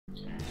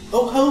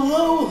Oh,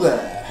 hello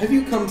there! Have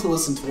you come to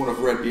listen to one of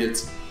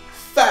RedBeard's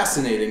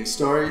fascinating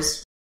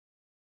stories?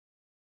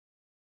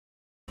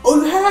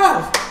 Oh, you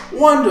have!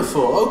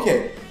 Wonderful!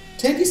 Okay,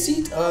 take a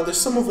seat. There's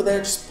some over there.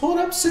 Just pull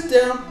it up, sit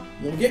down,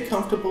 get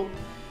comfortable,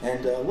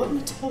 and let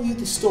me tell you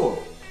the story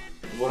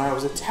of when I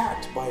was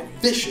attacked by a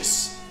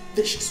vicious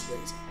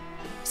razor.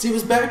 See, it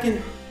was back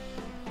in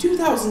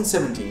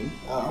 2017,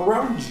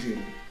 around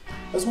June.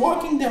 I was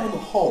walking down the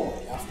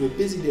hallway after a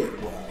busy day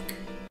at work.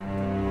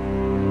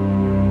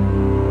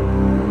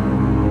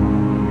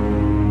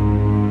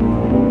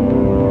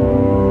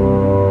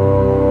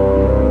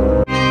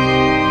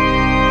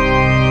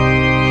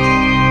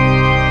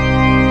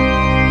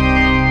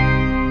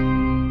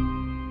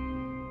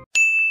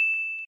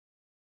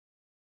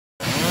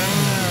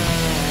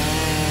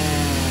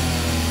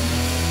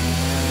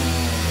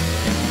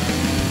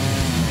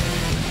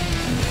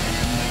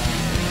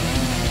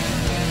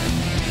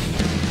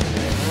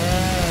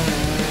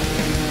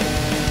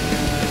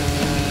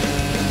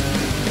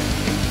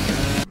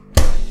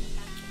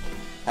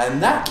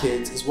 And that,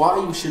 kids, is why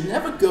you should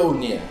never go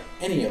near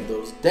any of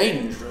those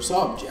dangerous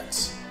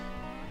objects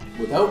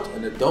without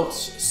an adult's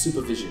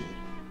supervision.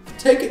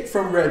 Take it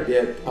from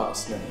RedBeard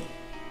personally.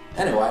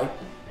 Anyway,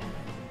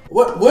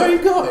 where are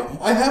you going?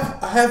 I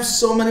have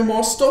so many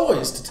more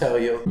stories to tell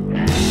you.